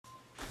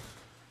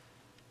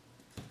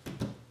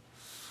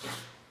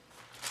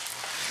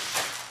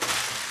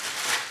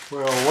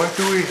Well, what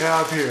do we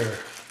have here?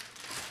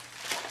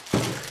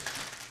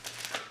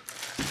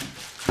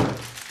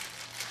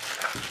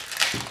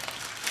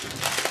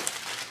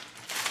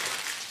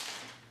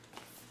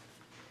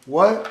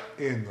 What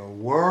in the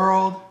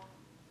world?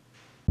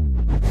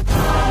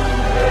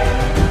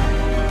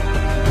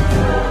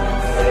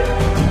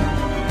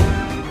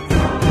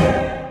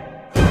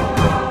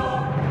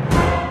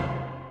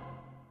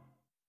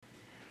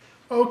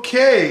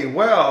 Okay,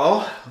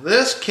 well,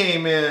 this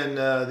came in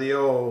the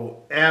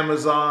old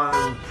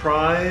Amazon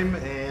Prime,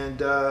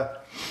 and I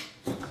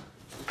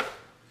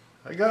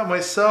got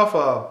myself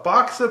a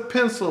box of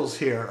pencils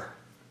here.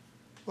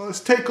 Well, let's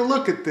take a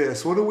look at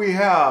this. What do we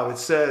have? It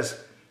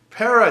says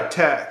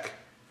Parateck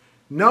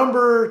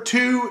number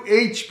 2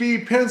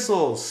 HB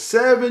pencils,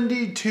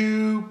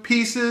 72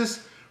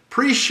 pieces,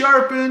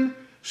 pre-sharpened,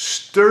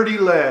 sturdy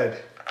lead.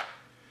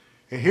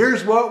 And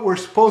here's what we're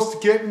supposed to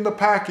get in the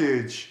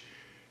package.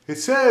 It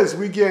says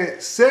we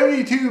get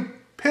 72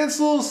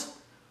 pencils,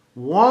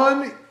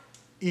 1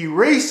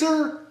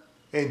 eraser,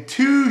 and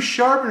 2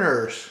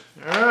 sharpeners.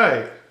 All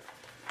right.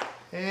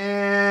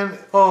 And,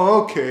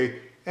 oh, okay.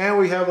 And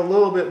we have a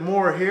little bit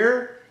more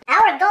here.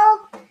 Our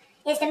goal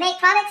is to make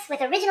products with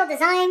original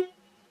design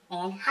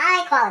and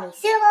high quality,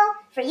 suitable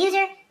for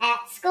user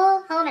at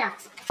school, home, and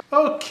office.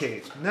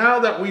 Okay, now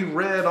that we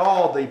read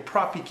all the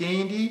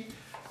propaganda,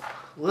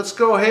 let's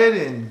go ahead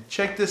and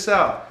check this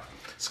out.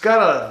 It's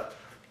got a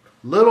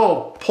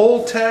little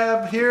pull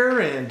tab here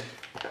and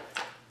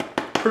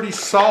pretty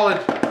solid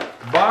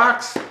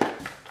box.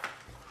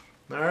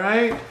 All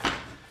right,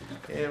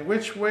 and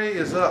which way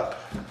is up?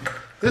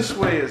 This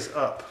way is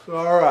up.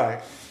 All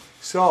right,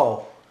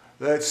 so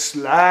let's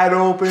slide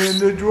open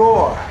the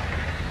drawer.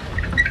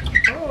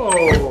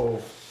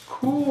 Oh,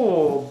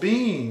 cool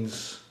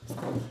beans.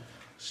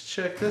 Let's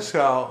check this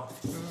out.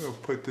 I'm gonna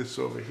put this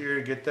over here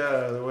to get that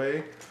out of the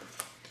way.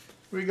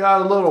 We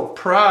got a little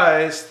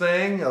prize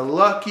thing, a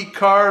lucky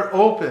card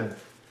open.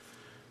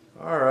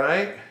 All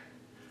right,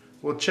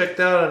 we'll check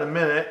that out in a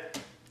minute.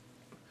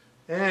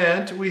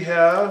 And we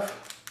have,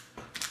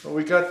 well,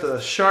 we got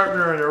the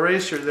sharpener and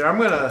eraser there. I'm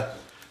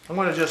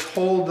gonna just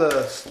hold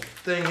the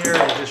thing here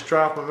and just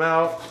drop them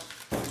out.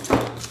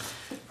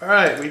 All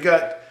right, we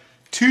got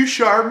 2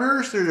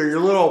 sharpeners. They're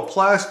your little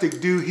plastic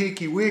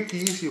doohickey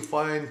wickies you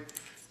find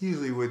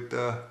usually with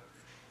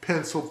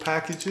pencil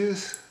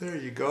packages. There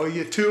you go,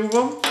 you get 2 of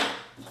them.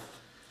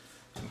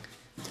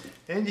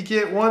 And you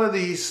get one of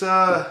these,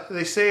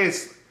 they say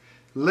it's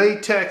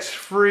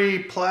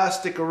latex-free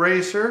plastic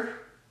eraser.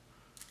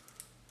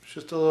 It's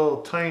just a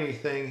little tiny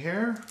thing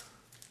here.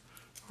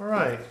 All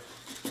right,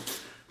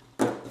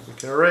 we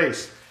can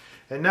erase.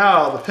 And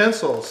now the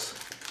pencils.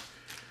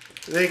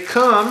 They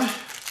come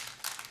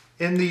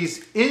in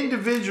these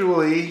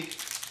individually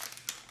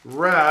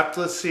wrapped.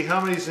 Let's see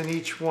how many's in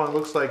each one.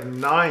 Looks like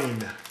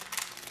 9.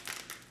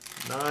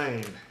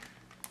 9.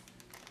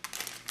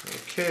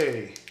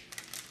 Okay.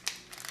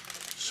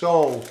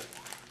 So,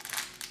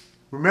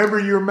 remember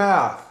your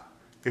math.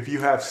 If you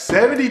have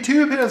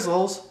 72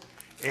 pencils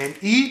and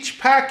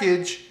each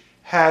package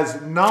has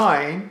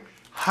 9,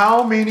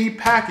 how many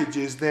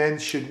packages then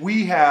should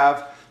we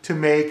have to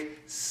make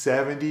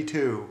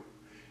 72?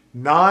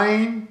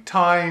 9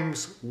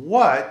 times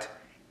what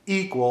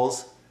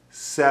equals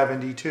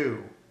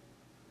 72?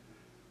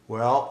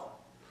 Well,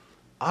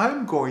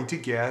 I'm going to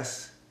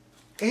guess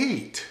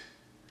 8.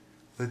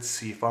 Let's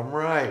see if I'm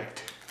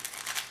right.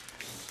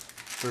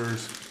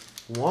 There's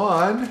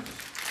 1,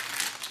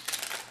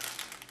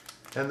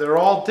 and they're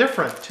all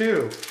different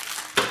too.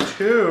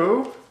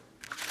 2,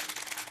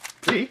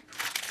 3,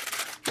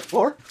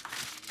 4,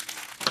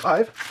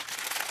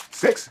 5,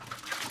 6.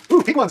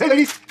 Ooh, pink ones. Hey,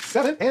 ladies.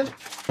 7, and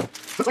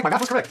looks like my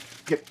math was correct.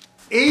 Get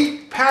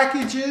 8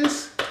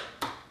 packages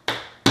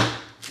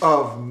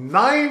of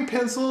 9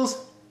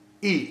 pencils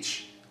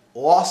each.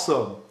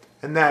 Awesome.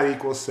 And that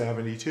equals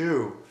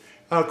 72.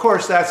 And of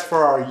course, that's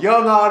for our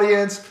young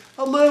audience.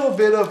 A little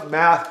bit of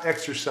math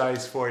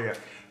exercise for you.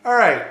 All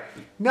right,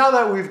 now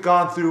that we've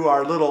gone through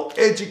our little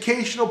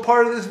educational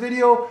part of this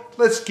video,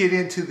 let's get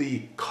into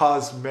the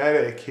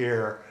cosmetic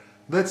here.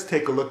 Let's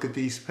take a look at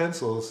these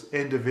pencils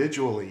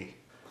individually.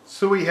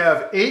 So we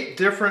have 8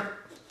 different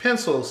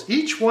pencils.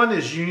 Each one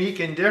is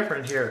unique and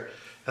different here.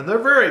 And they're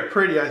very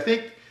pretty. I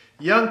think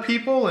young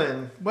people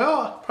and,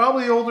 well,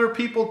 probably older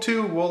people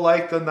too will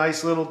like the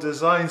nice little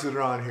designs that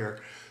are on here.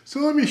 So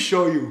let me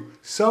show you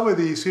some of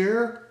these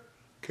here.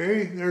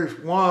 Okay, there's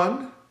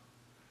one.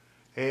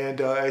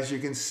 And as you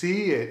can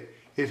see, it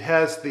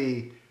has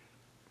the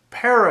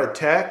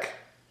Parateck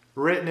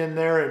written in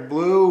there in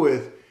blue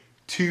with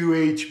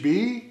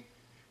 2HB.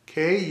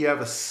 Okay, you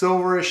have a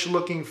silverish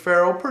looking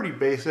ferrule, pretty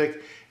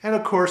basic, and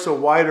of course a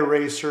white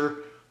eraser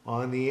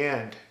on the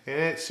end. And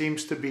it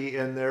seems to be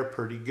in there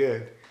pretty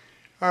good.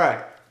 All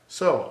right,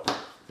 so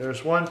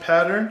there's one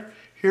pattern.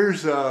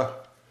 Here's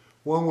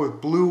one with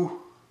blue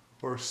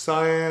or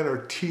cyan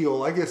or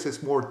teal. I guess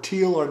it's more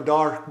teal or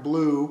dark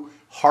blue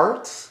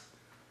hearts.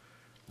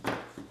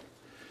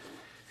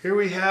 Here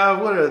we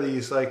have, what are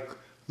these, like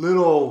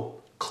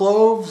little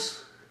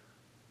cloves?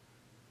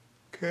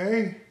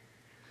 Okay.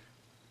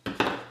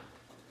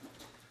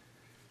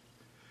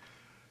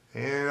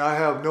 And I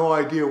have no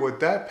idea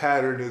what that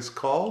pattern is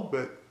called,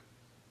 but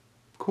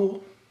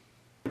cool.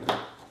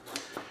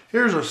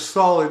 Here's a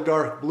solid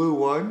dark blue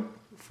one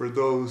for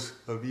those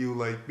of you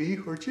like me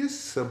who are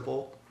just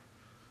simple.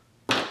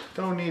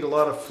 Don't need a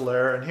lot of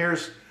flair. And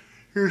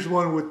here's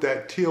one with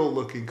that teal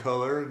looking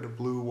color and the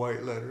blue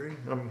white lettering.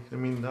 I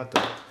mean not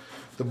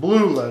the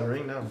blue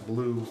lettering, not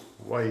blue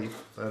white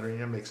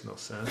lettering. That makes no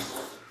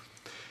sense.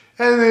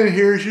 And then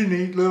here's your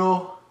neat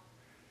little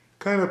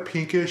kind of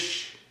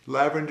pinkish,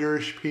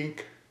 lavenderish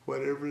pink,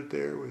 whatever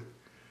there with,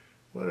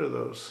 what are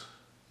those?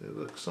 They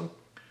look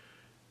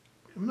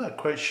I'm not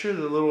quite sure,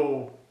 the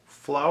little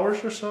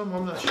flowers or something.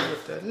 I'm not sure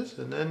what that is.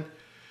 And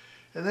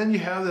then you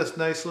have this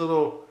nice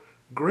little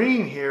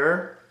green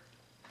here,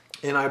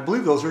 and I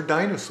believe those are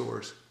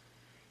dinosaurs.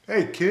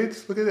 Hey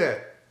kids, look at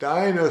that.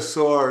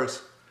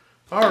 Dinosaurs.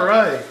 All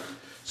right,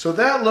 so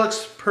that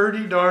looks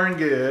pretty darn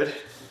good.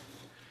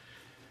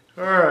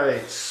 All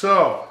right,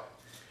 so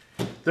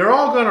they're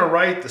all gonna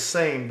write the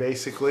same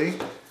basically.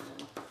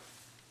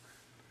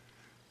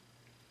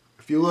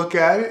 If you look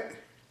at it,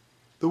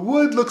 the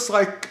wood looks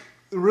like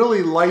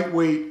really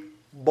lightweight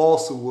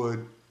balsa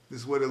wood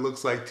is what it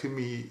looks like to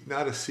me.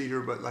 Not a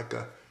cedar, but like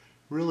a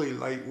really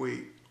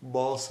lightweight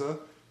balsa.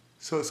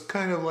 So it's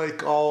kind of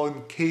like all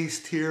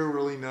encased here,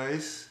 really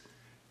nice.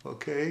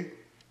 Okay.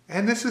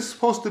 And this is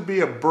supposed to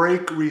be a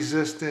break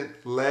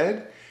resistant lead.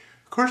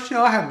 Of course,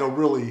 I have no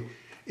really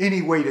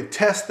any way to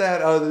test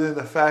that other than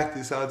the fact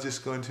is I'm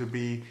just going to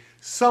be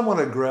somewhat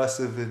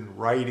aggressive in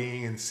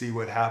writing and see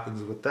what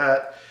happens with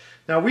that.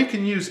 Now we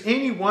can use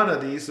any one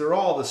of these, they're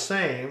all the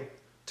same,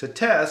 to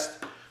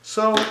test.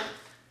 So,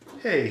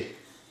 hey,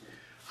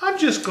 I'm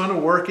just gonna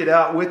work it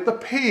out with the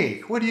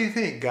pink. What do you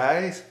think,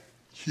 guys?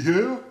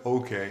 Yeah?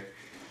 Okay.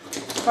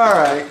 All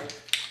right.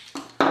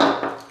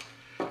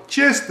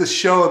 Just to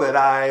show that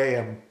I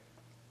am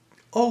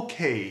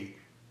okay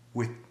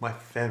with my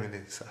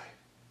feminine side.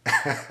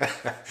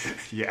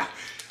 Yeah.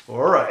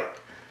 All right.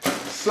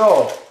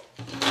 So,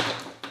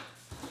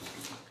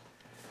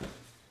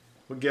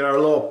 we'll get our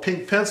little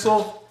pink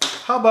pencil.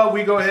 How about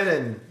we go ahead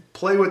and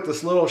play with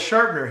this little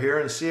sharpener here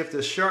and see if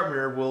this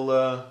sharpener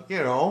will, you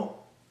know,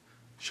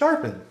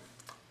 sharpen.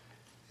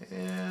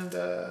 And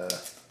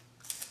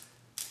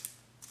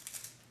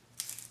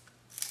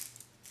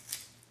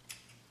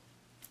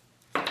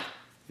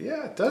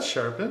yeah, it does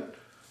sharpen.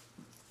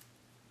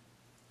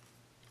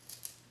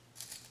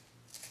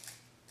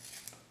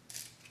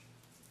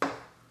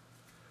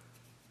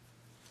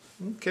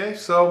 Okay,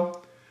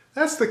 so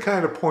that's the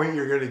kind of point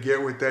you're going to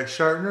get with that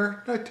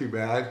sharpener. Not too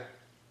bad.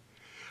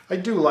 I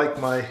do like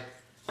my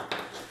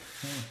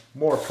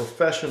more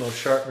professional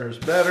sharpeners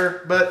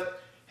better,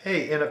 but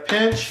hey, in a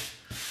pinch,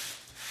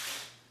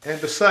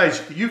 and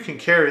besides, you can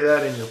carry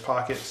that in your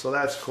pocket, so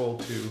that's cool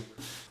too.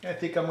 I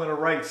think I'm going to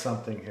write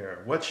something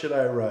here. What should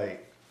I write?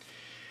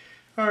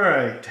 All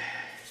right.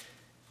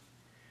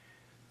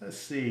 Let's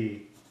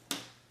see.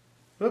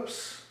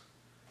 Oops.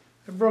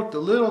 I broke the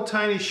little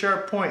tiny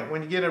sharp point.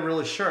 When you get it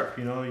really sharp,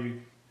 you know,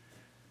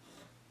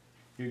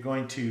 you're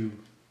going to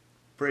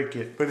break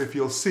it. But if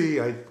you'll see,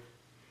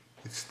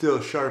 it's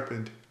still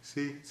sharpened.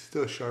 See, it's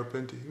still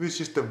sharpened. It was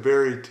just the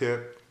very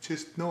tip,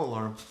 just no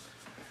alarm.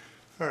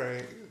 All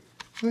right,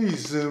 let me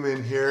zoom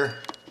in here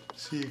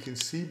so you can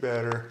see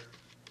better.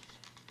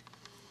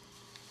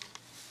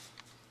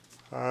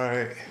 All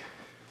right.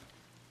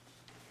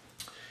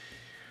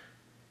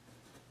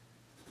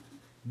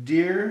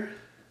 Dear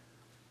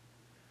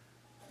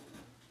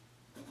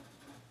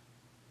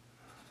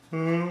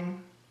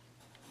whom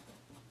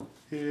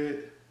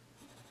it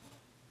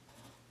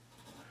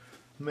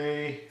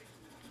may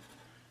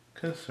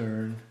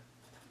concern,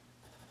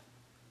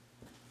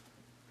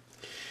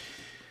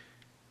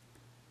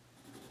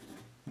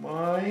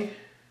 my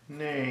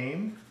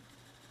name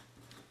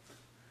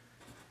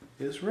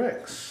is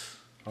Rex.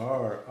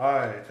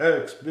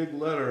 R-I-X, big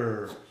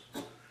letters.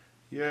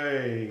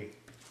 Yay.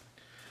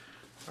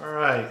 All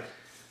right.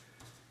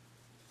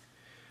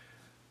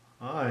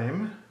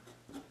 I'm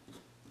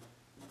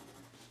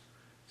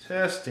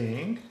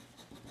testing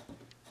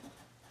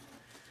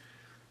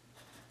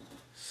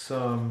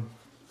some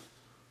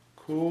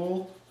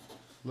cool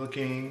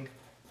looking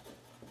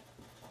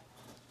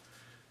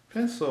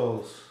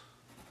pencils.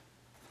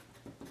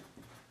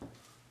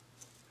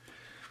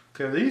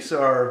 Okay, these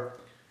are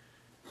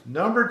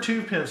number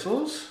 2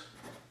 pencils,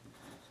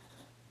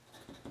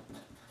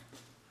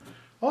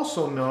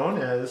 also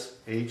known as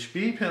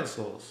HB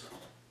pencils.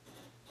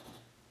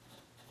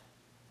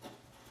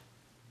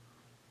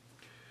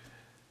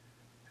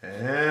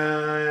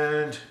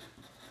 And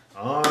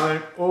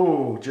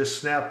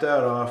just snapped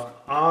that off.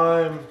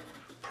 I'm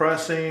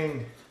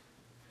pressing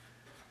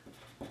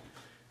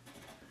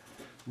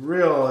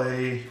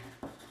really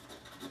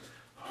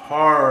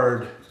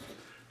hard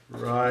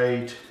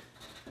right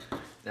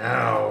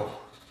now.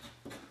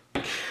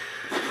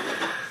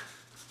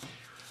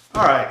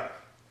 All right,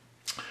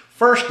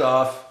 first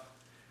off,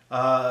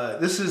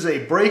 This is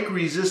a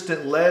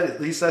break-resistant lead. At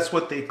least that's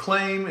what they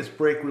claim. It's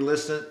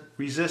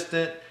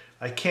break-resistant.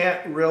 I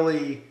can't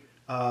really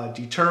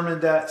determine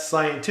that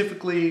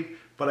scientifically,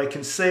 but I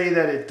can say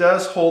that it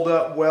does hold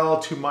up well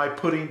to my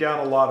putting down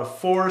a lot of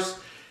force.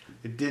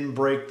 It didn't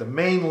break the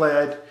main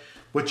lead.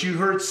 What you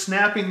heard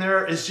snapping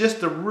there is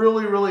just a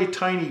really, really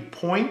tiny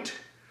point.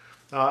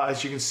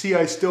 As you can see,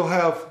 I still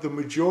have the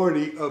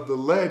majority of the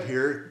lead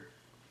here.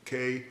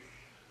 Okay,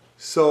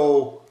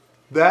 so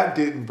that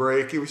didn't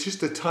break. It was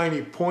just a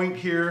tiny point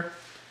here.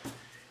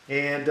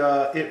 And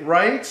it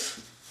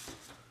writes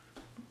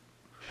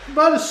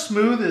about as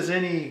smooth as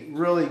any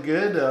really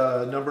good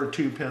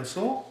 #2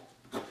 pencil.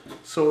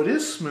 So it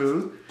is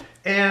smooth.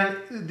 And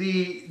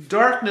the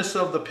darkness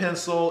of the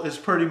pencil is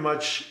pretty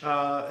much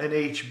an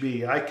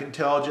HB. I can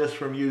tell just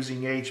from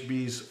using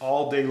HBs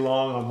all day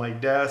long on my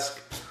desk.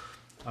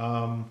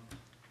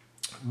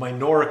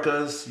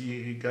 Minoricas,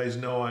 you guys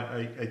know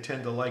I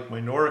tend to like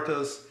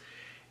Minoricas.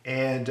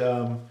 And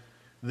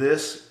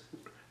this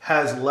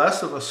has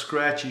less of a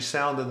scratchy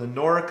sound than the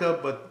Norica,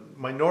 but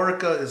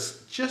Minorica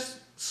is just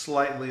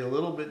slightly a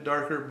little bit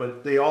darker,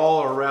 but they all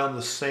are around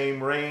the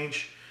same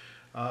range.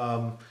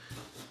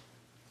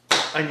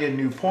 I need a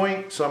new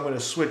point, so I'm going to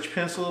switch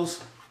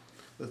pencils.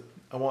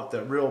 I want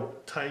that real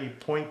tiny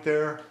point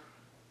there.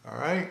 All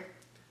right.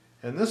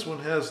 And this one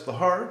has the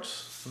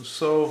hearts. And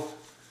so,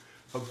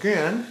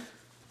 again,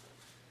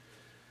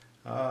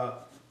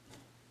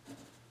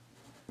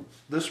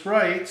 this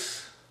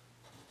writes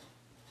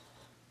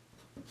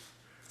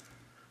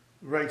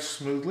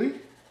smoothly.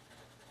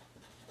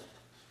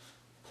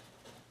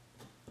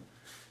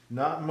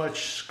 Not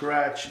much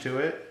scratch to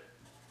it.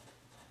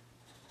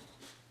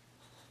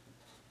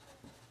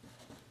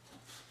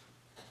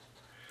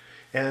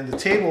 And the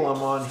table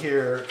I'm on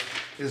here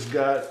is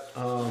got,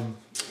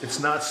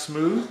 it's not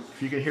smooth,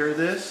 if you can hear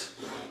this.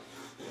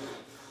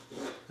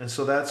 And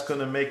so that's going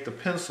to make the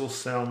pencil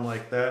sound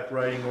like that,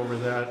 writing over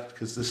that,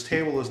 because this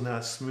table is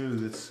not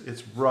smooth.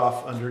 It's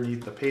rough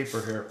underneath the paper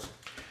here.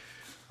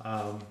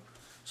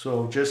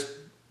 So just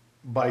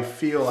by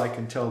feel, I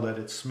can tell that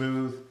it's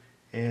smooth.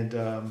 And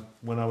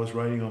when I was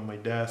writing on my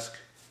desk,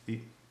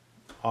 the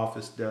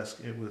office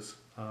desk, it was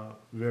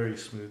very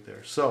smooth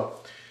there.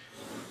 So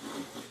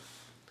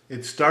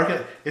it's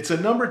dark. It's a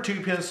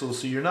 #2 pencil,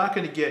 so you're not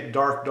going to get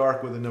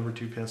dark with a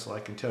 #2 pencil. I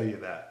can tell you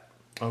that.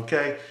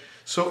 Okay.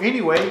 So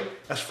anyway,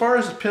 as far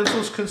as the pencil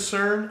is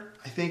concerned,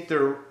 I think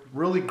they're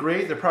really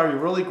great. They're probably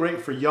really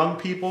great for young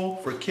people,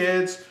 for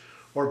kids,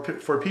 or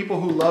for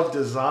people who love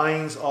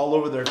designs all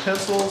over their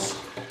pencils.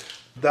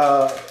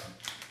 The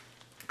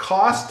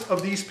cost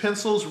of these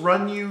pencils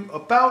run you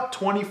about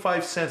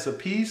 25 cents a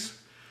piece.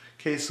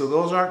 Okay, so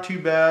those aren't too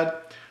bad.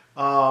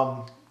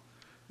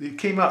 It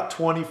came out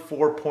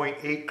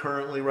 24.8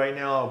 currently right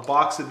now. A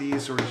box of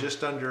these are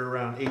just under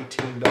around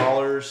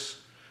 $18,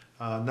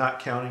 not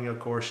counting, of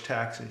course,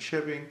 tax and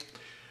shipping.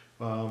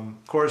 Of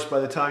course,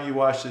 by the time you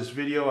watch this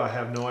video, I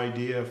have no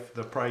idea if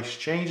the price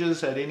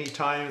changes at any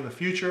time in the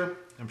future.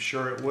 I'm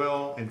sure it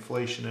will,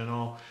 inflation and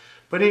all.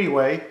 But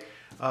anyway,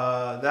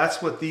 that's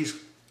what these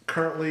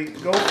currently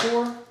go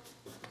for,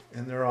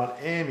 and they're on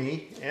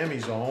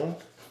Amazon.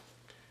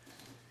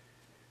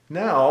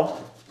 Now,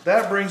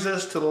 that brings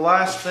us to the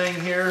last thing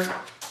here,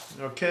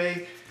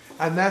 okay?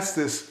 And that's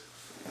this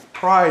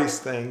prize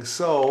thing.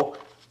 So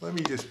let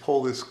me just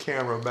pull this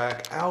camera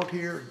back out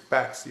here.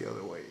 Back's the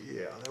other way.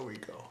 Yeah, there we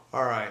go.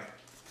 All right.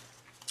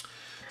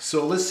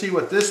 So let's see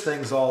what this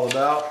thing's all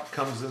about.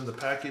 Comes in the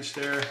package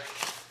there.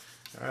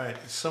 All right,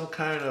 some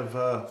kind of,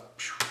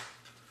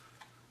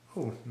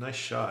 oh, nice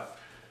shot.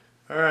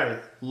 All right,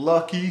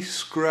 lucky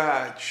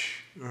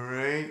scratch, all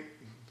right?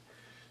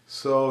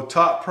 So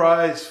top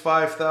prize,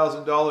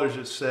 $5,000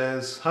 it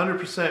says,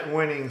 100%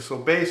 winning. So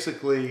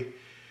basically,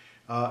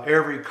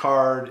 every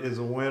card is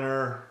a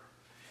winner.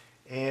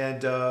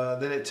 And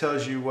then it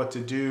tells you what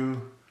to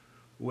do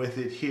with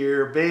it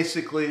here.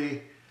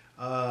 Basically,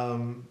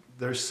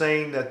 they're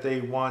saying that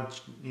they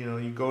want,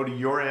 you go to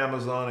your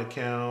Amazon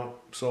account.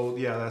 So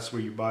yeah, that's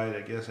where you buy it,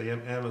 I guess,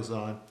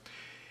 Amazon.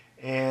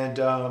 And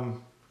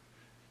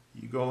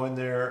you go in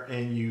there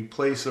and you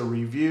place a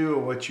review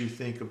of what you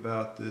think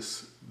about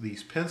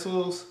these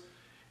pencils,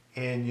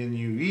 and then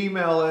you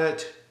email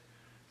it,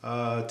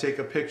 take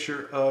a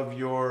picture of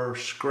your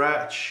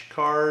scratch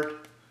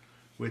card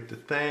with the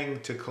thing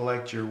to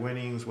collect your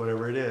winnings,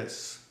 whatever it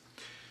is.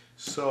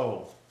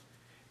 So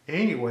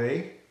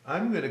anyway,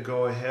 I'm going to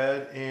go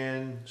ahead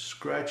and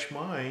scratch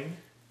mine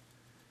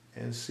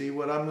and see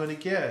what I'm going to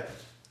get.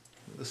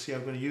 Let's see,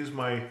 I'm going to use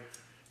my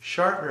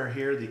sharpener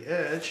here, the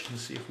edge, and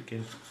see if we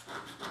can.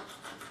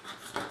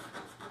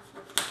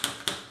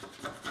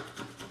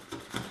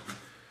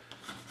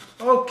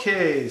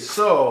 Okay,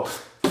 so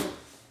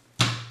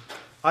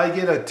I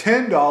get a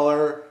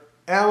 $10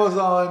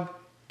 Amazon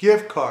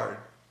gift card.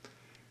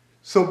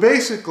 So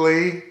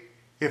basically,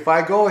 if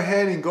I go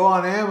ahead and go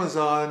on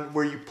Amazon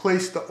where you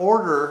place the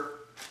order,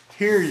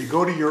 here you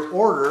go to your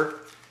order,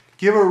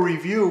 give a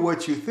review of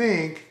what you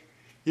think,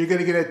 you're going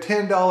to get a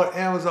 $10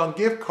 Amazon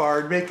gift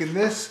card, making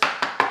this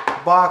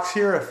box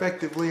here,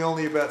 effectively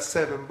only about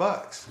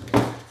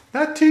 $7.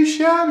 Not too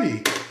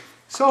shabby.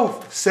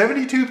 So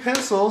 72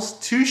 pencils,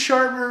 2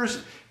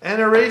 sharpeners,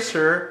 and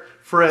eraser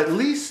for at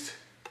least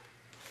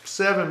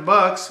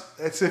 $7.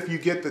 That's if you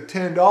get the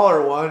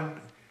 $10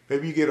 one.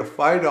 Maybe you get a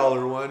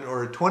 $5 one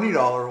or a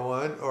 $20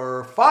 one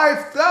or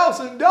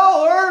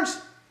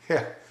 $5,000.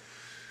 Yeah.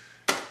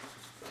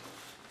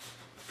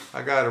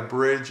 I got a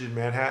bridge in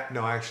Manhattan.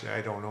 No, actually,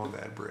 I don't own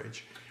that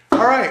bridge.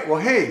 All right, well,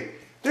 hey,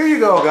 there you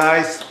go,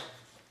 guys.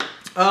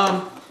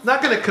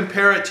 Not going to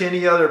compare it to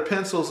any other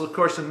pencils, of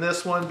course, in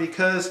this one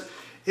because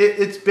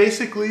it's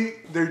basically,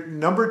 they're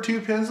number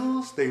 2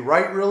 pencils. They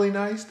write really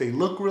nice. They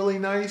look really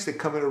nice. They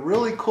come in a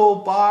really cool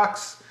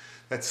box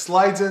that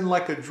slides in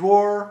like a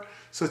drawer.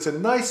 So it's a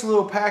nice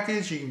little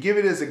package. You can give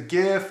it as a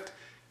gift,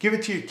 give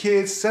it to your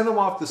kids, send them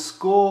off to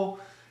school,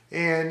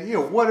 and you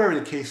know, whatever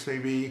the case may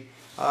be.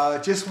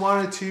 Just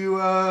wanted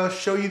to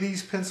show you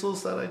these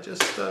pencils that I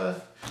just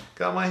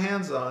got my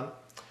hands on.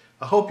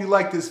 I hope you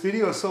liked this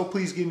video, so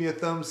please give me a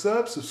thumbs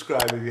up,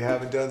 subscribe if you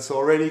haven't done so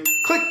already,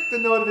 click the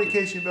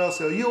notification bell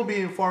so you'll be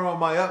informed of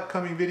my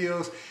upcoming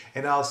videos,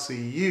 and I'll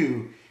see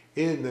you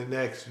in the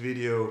next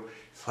video.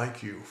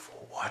 Thank you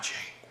for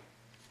watching.